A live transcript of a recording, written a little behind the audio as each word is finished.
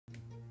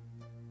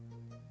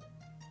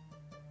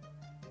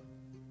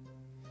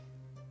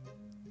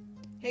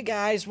Hey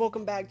guys,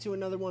 welcome back to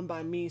another one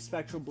by me,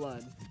 Spectral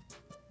Blood.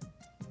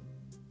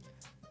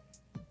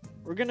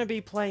 We're gonna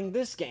be playing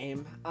this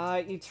game,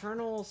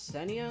 Eternal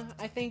Senia,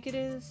 I think it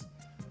is.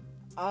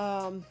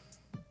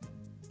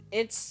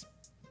 It's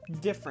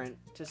different,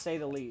 to say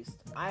the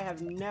least. I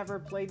have never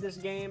played this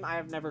game, I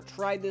have never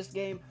tried this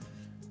game.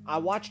 I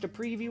watched a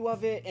preview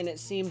of it, and it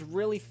seemed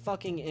really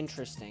fucking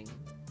interesting.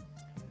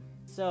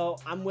 So,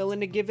 I'm willing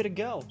to give it a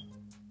go.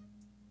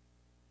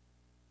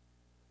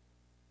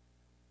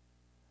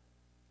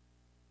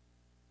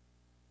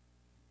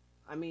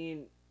 I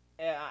mean,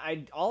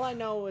 all I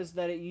know is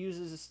that it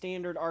uses a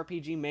standard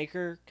RPG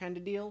Maker kind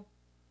of deal.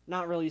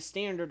 Not really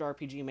standard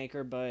RPG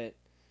Maker, but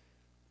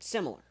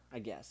similar, I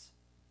guess.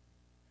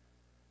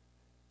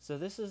 So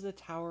this is the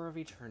Tower of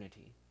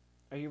Eternity.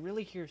 Are you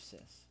really here,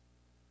 sis?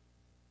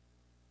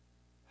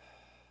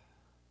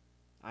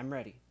 I'm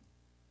ready.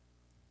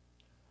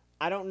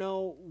 I don't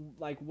know,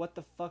 like, what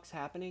the fuck's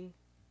happening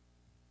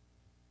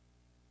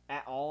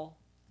at all.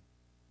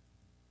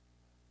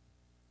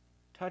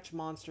 Touch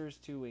monsters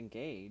to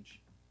engage.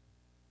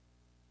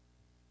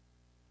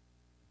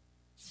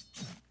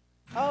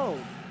 Oh!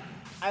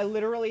 I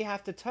literally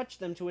have to touch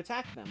them to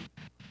attack them.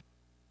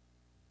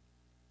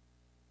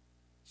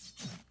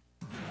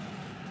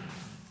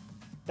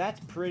 That's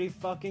pretty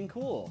fucking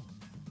cool.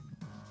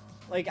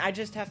 Like, I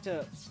just have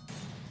to...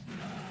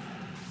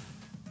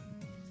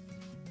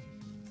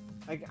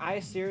 Like, I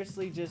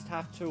seriously just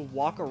have to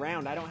walk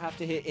around. I don't have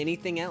to hit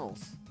anything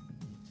else.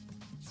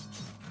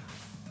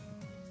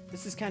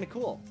 This is kind of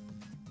cool.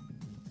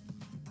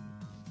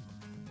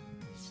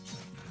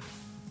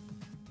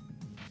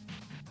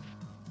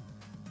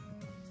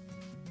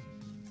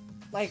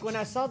 Like, when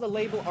I saw the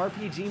label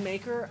RPG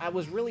Maker, I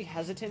was really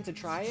hesitant to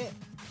try it.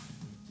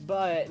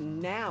 But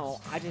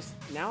now, I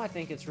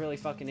think it's really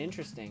fucking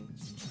interesting.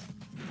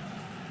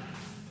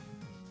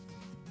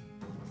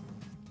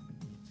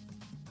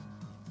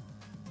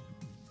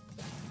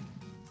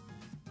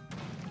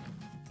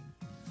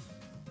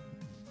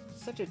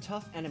 Such a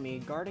tough enemy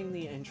guarding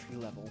the entry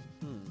level.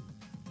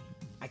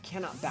 I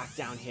cannot back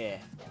down here.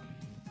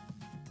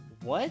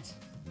 What?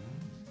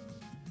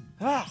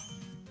 Ah!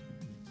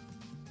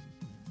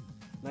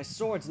 My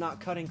sword's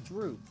not cutting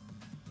through.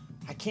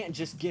 I can't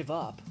just give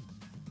up.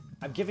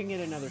 I'm giving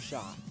it another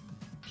shot.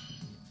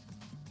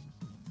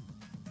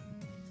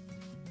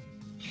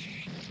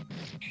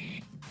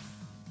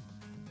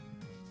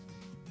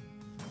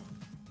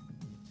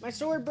 My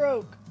sword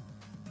broke!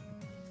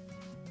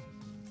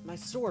 My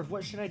sword,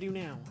 what should I do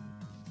now?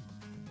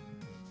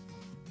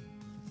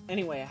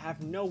 Anyway, I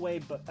have no way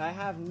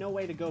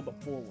to go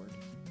but forward.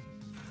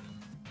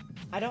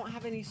 I don't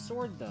have any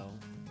sword though.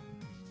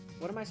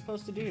 What am I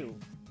supposed to do?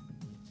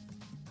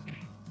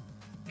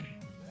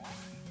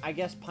 I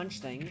guess punch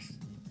things.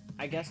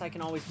 I guess I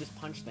can always just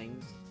punch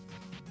things.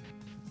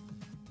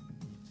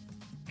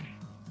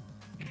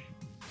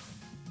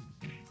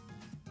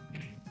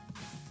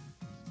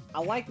 I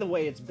like the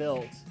way it's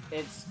built.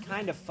 It's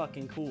kind of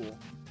fucking cool.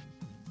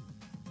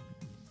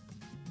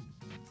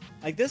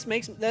 Like, this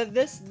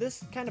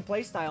kind of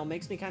playstyle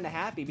makes me kind of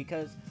happy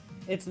because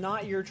it's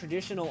not your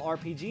traditional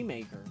RPG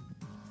Maker.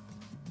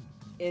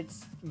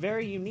 It's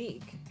very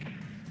unique.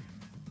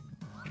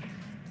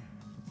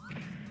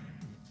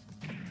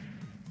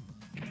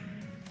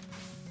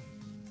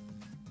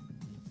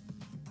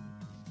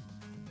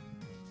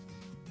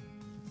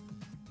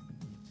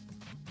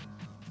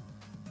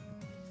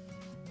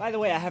 By the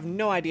way, I have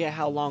no idea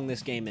how long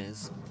this game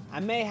is. I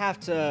may have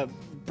to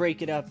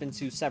break it up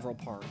into several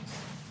parts.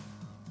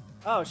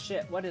 Oh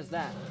shit, what is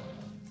that?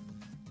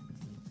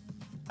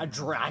 A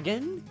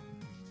dragon?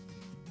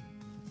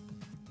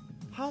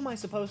 How am I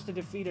supposed to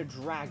defeat a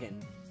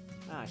dragon?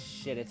 Ah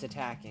shit, it's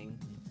attacking.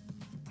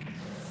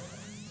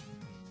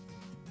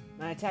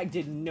 My attack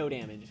did no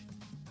damage.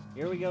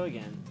 Here we go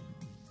again.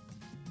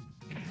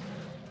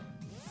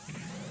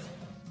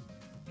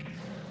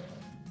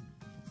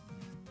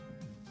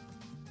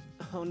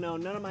 Oh no,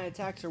 none of my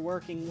attacks are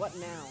working. What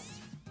now?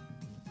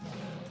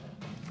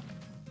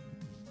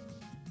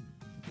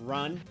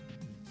 Run.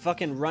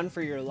 Fucking run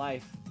for your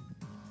life.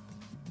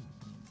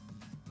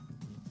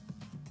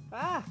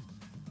 Ah!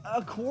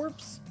 A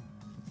corpse?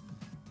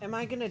 Am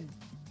I gonna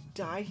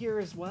die here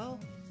as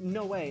well?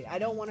 No way, I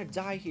don't want to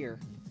die here.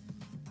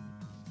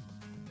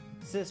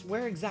 Sis,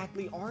 where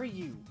exactly are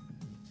you?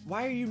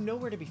 Why are you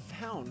nowhere to be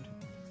found?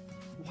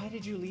 Why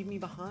did you leave me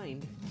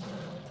behind?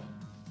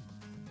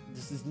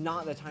 This is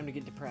not the time to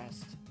get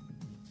depressed.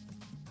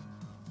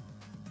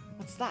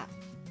 What's that?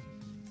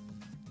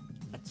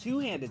 A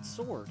two-handed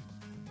sword.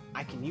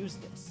 I can use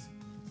this.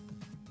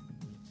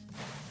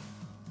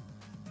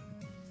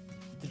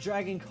 The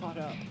dragon caught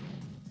up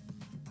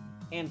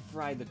and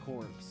fried the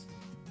corpse.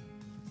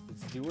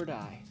 It's do or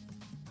die.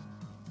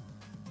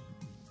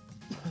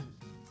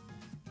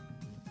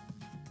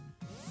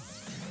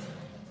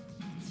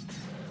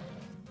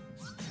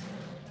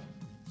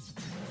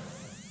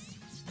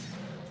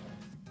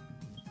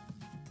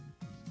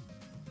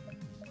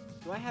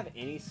 Do I have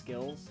any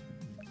skills?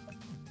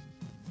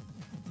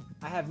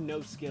 I have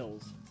no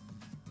skills.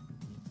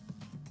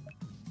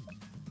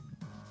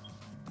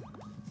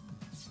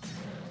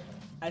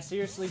 I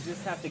seriously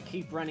just have to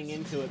keep running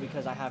into it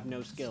because I have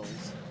no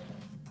skills.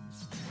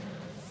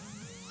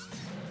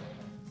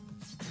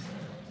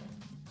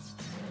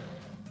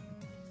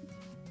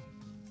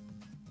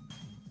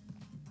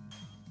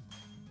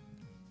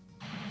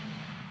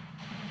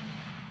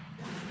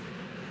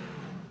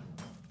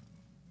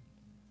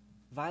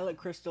 Violet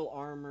crystal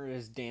armor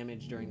is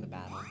damaged during the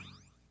battle.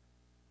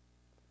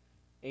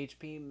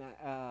 HP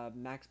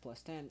max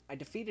plus 10. I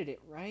defeated it,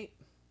 right?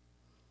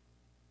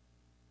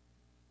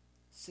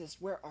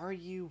 Sis, where are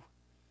you?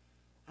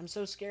 I'm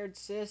so scared,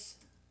 sis.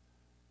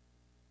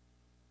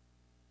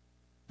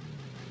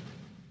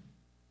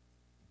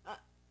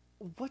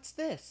 What's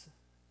this?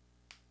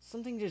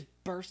 Something just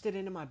bursted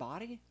into my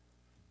body?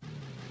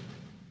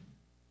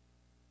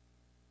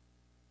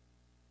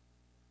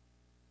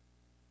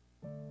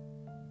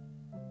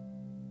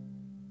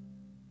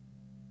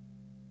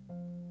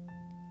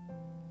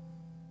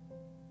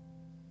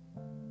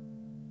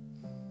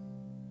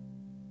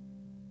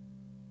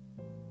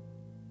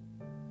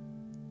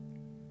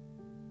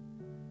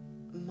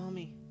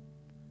 Mommy.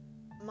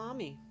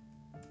 Mommy.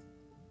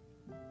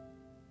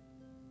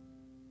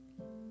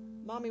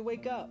 Mommy,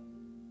 wake up.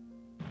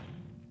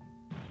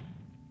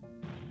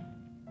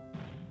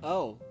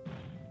 Oh.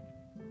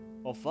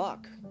 Well,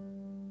 fuck.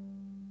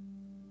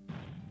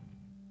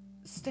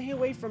 Stay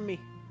away from me.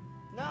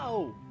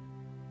 No.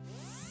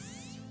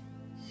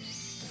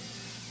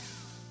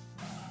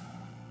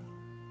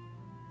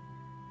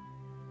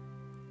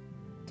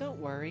 Don't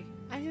worry.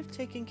 I have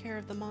taken care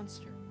of the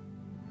monster.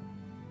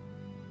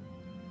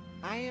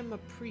 I am a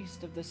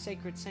priest of the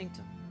sacred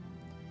sanctum.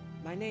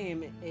 My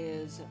name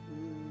is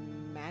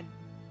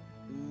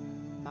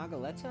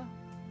Magaleta?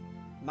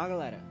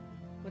 Magaleta.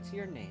 What's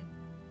your name?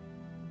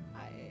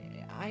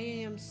 I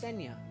am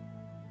Senia.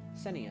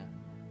 Senia.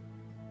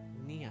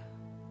 Nia.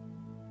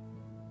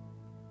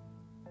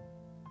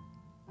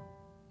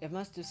 It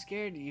must have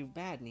scared you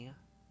bad, Nia.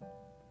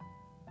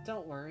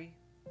 Don't worry.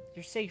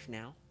 You're safe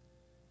now.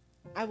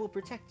 I will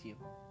protect you.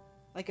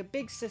 Like a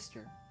big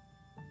sister.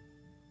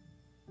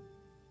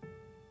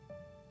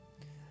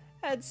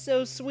 That's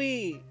so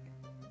sweet.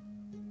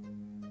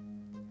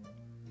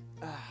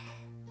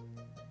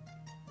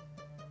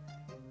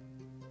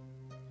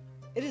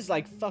 It is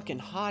like fucking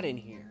hot in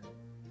here.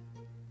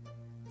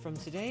 From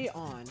today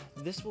on,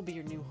 this will be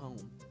your new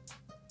home.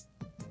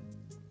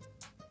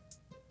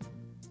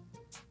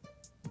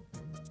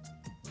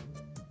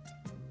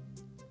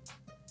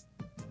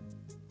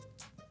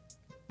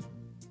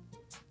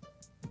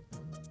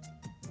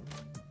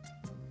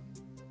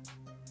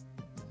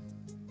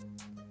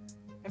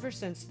 Ever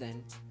since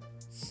then,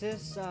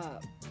 Sis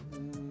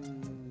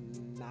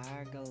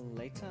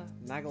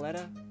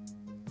Magaleta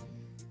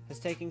has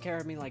taken care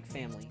of me like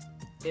family.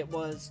 It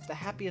was the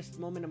happiest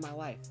moment of my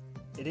life.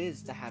 It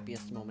is the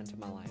happiest moment of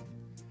my life.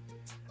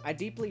 I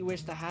deeply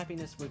wish the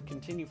happiness would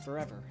continue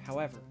forever.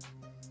 However,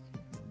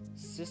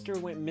 Sister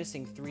went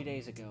missing 3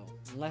 days ago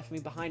and left me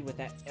behind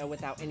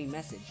without any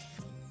message.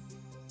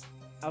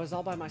 I was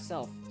all by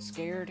myself,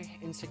 scared,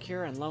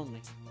 insecure, and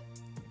lonely.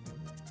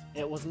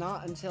 It was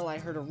not until I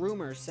heard a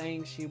rumor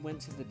saying she went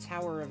to the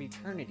Tower of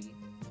Eternity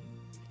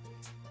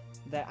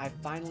that I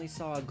finally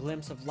saw a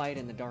glimpse of light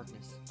in the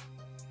darkness.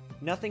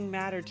 Nothing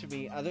mattered to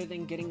me other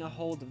than getting a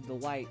hold of the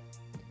light,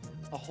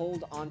 a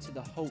hold onto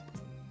the hope.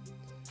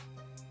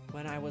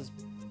 When I was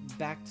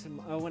back to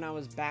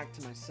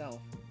myself,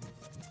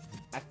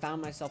 I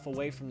found myself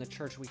away from the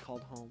church we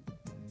called home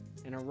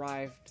and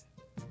arrived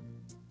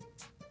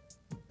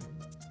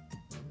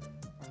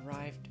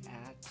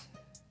at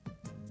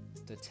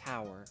the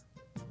Tower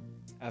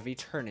of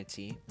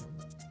Eternity.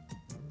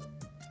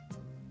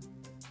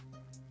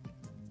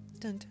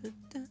 Dun, dun, dun,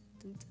 dun,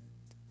 dun.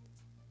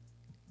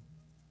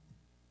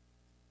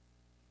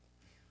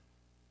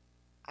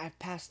 I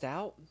passed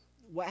out?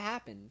 What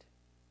happened?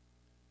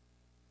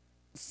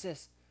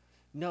 Sis,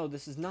 no,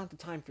 this is not the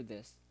time for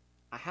this.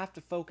 I have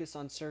to focus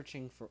on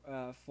searching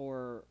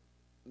for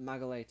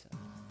Magaleta.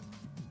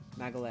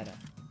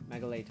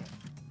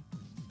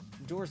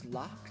 Door's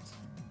locked?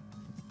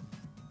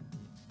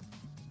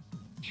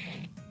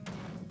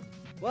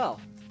 Well,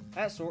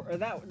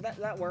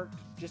 that worked.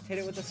 Just hit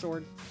it with a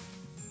sword.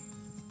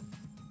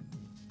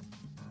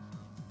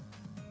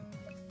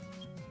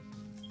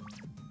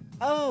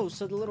 Oh,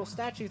 so the little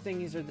statue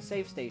thingies are the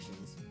save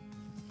stations.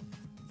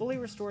 Fully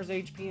restores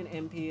HP and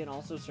MP and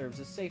also serves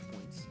as save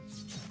points.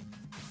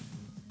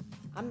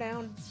 I'm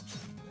down.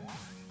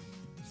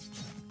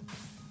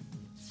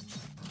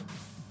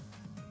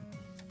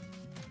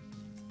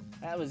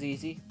 That was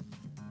easy.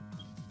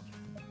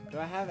 Do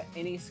I have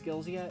any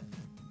skills yet?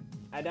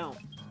 I don't.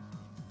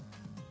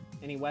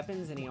 Any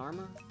weapons? Any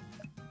armor?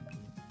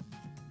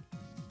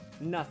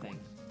 Nothing.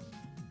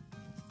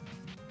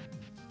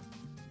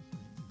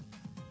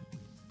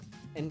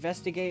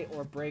 Investigate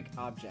or break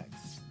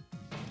objects.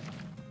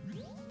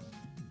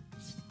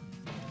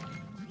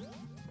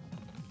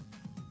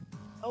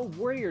 Oh,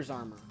 warrior's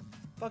armor.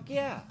 Fuck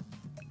yeah.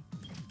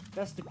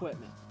 Best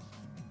equipment.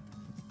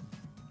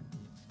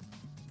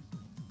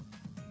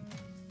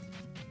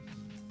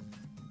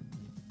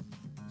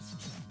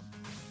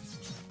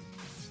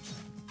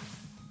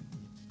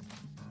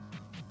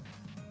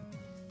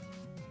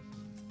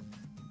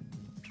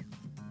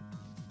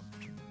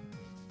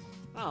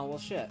 Oh, well,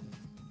 shit.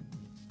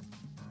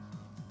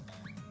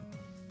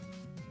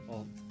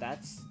 Well,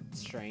 that's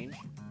strange.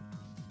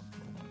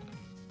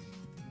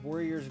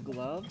 Warrior's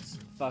gloves?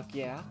 Fuck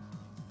yeah.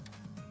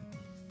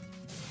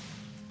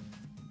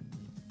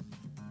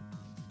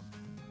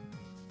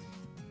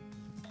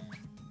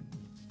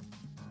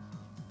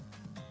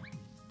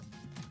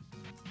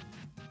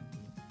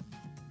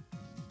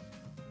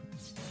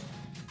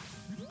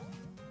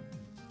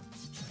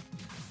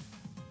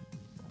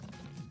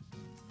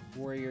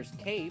 Warrior's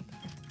cape?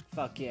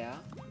 Fuck yeah.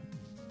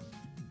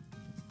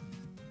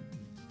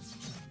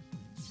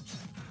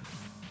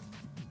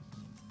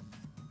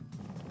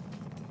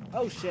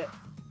 Oh shit.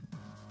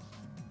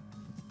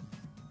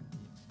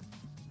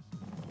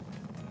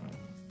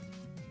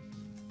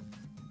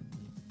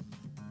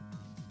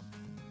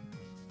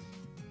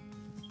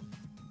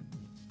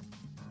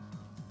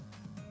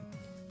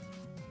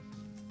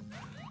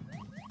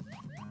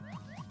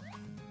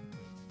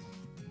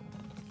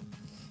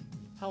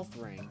 Health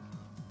ring.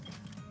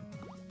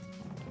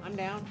 I'm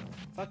down.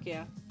 Fuck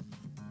yeah.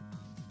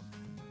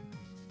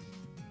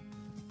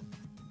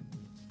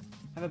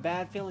 I have a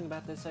bad feeling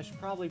about this. I should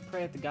probably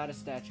pray at the goddess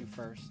statue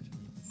first.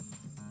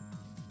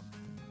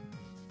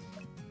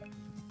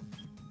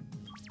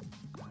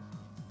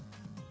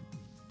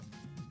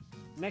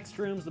 Next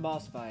room's the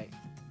boss fight.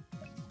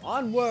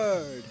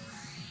 Onward!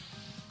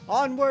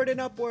 Onward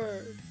and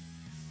upward!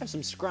 I have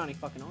some scrawny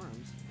fucking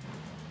arms.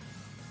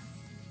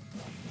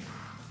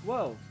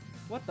 Whoa.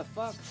 What the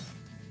fuck?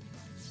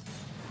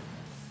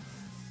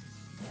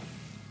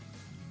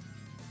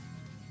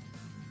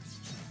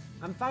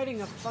 I'm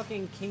fighting a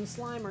fucking king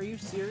slime? Are you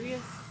serious?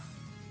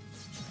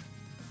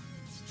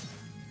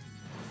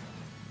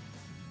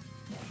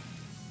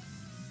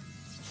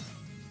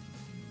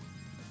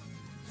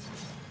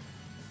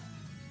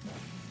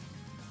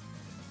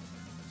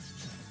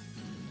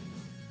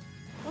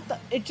 What the?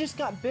 It just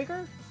got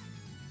bigger?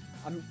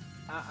 I'm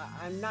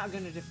not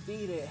gonna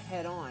defeat it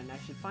head on. I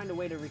should find a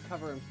way to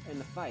recover in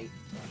the fight.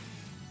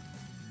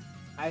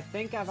 I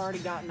think I've already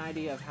got an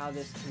idea of how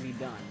this can be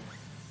done.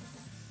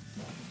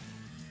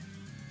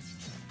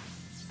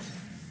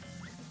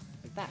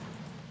 Like that.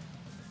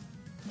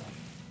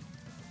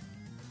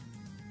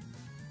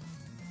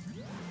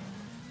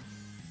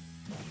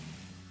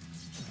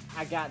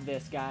 I got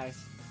this,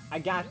 guys. I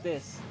got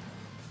this.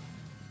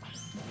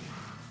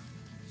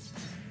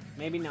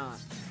 Maybe not.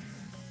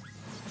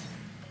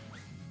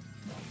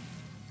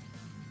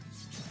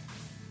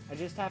 I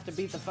just have to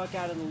beat the fuck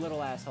out of the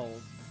little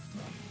assholes.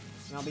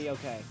 And I'll be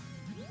okay.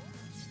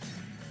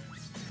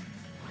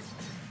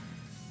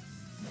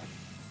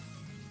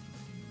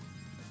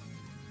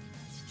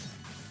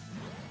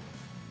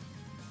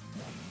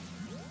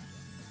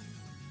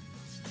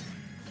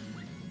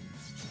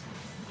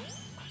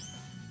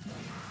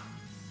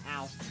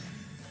 Ow.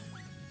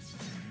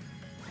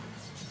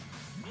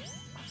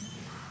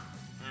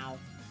 Ow.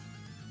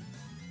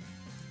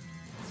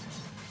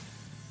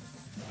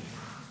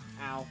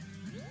 Ow.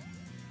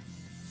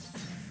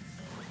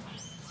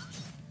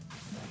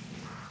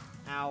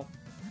 Ow.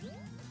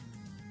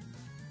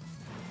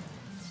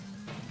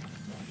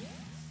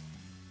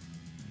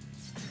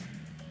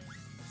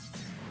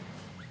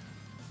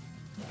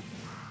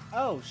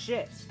 Oh,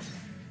 shit.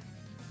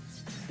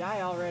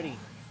 Die already.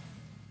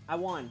 I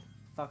won,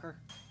 fucker.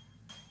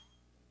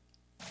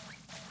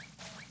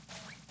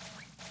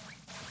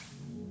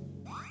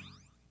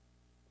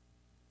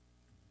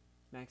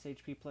 Max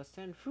HP plus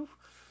 10. Whew.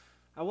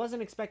 I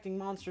wasn't expecting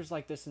monsters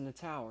like this in the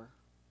tower.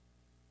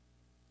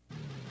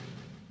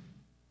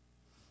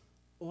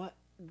 What?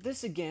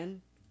 This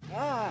again?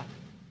 Ah!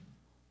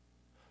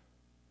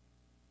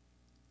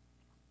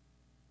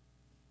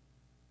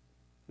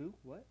 Who?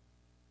 What?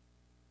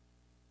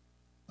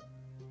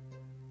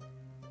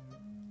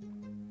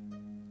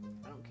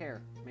 I don't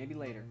care. Maybe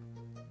later.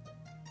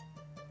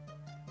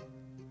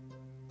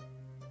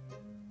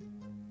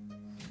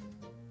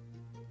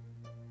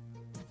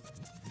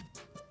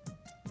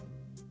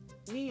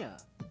 Nia!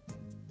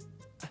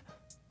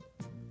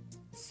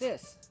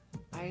 Sis!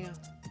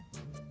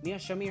 Nia,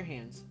 show me your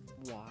hands.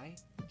 Why?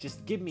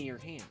 Just give me your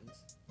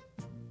hands.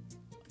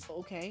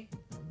 Okay.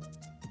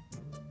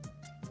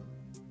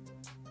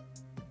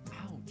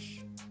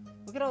 Ouch.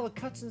 Look at all the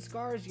cuts and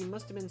scars. You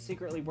must have been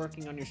secretly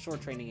working on your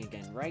sword training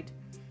again, right?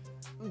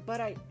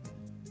 But I...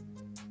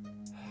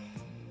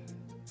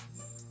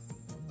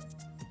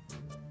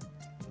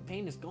 The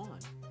pain is gone.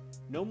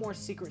 No more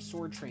secret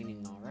sword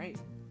training, alright?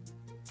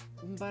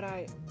 But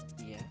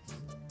yes.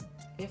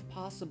 If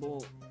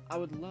possible, I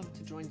would love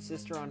to join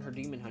Sister on her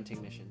demon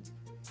hunting missions.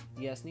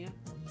 Yes, Nia?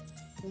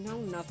 No,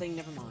 nothing,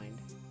 never mind.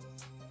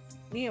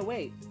 Nia,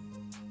 wait.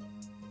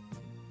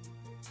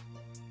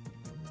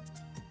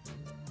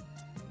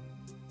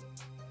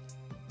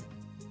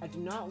 I do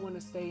not want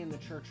to stay in the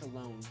church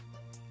alone,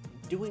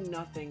 doing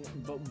nothing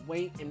but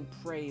wait and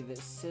pray that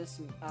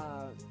Sis,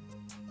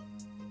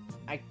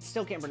 I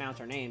still can't pronounce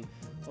her name,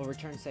 will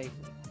return safely.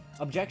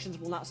 Objections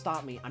will not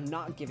stop me. I'm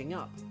not giving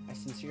up. I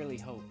sincerely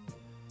hope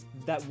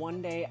that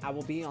one day I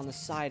will be on the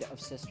side of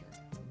Sister.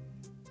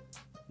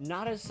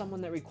 Not as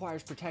someone that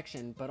requires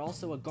protection, but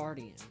also a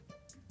guardian.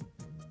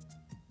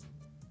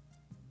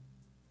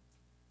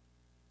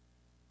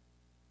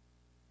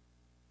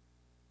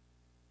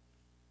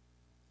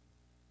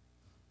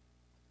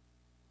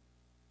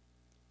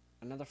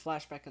 Another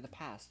flashback of the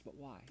past, but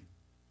why?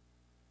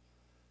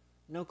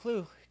 No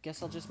clue.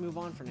 Guess I'll just move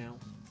on for now.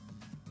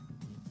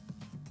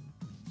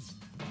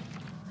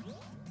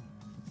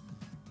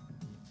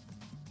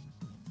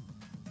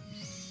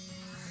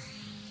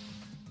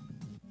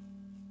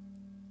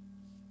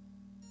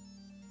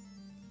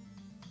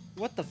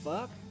 What the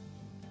fuck?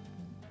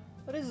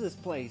 What is this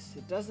place?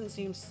 It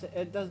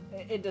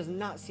does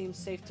not seem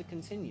safe to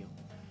continue.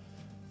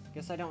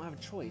 Guess I don't have a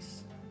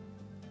choice.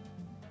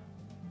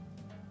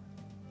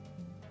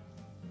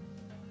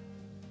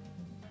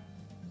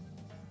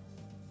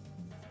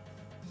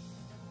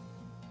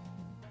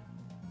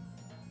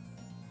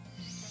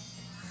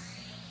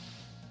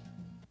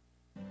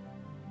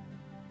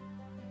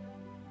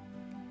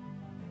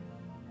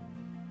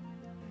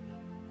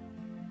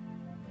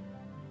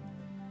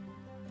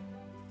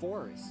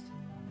 Forest.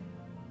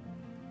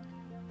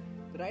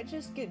 Did I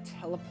just get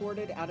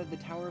teleported out of the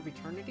Tower of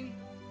Eternity?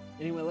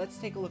 Anyway, let's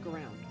take a look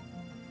around.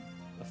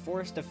 The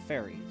Forest of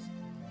Fairies.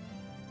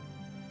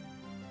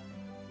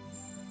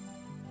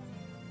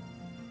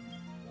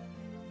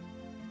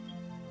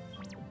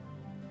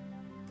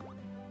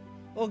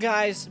 Well,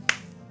 guys,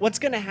 what's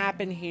going to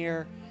happen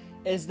here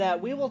is that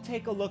we will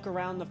take a look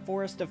around the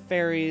Forest of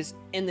Fairies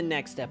in the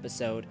next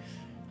episode.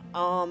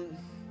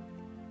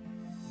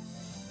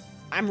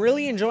 I'm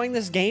really enjoying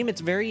this game.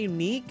 It's very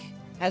unique.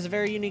 Has a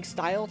very unique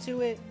style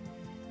to it.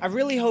 I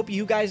really hope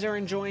you guys are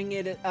enjoying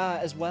it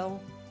as well.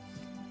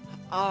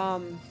 I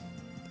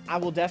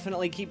will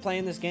definitely keep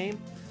playing this game.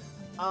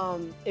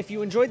 If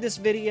you enjoyed this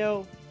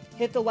video,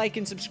 hit the like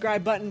and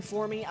subscribe button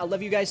for me. I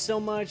love you guys so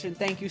much, and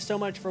thank you so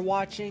much for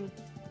watching.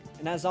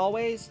 And as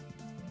always,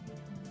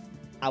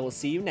 I will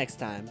see you next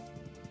time.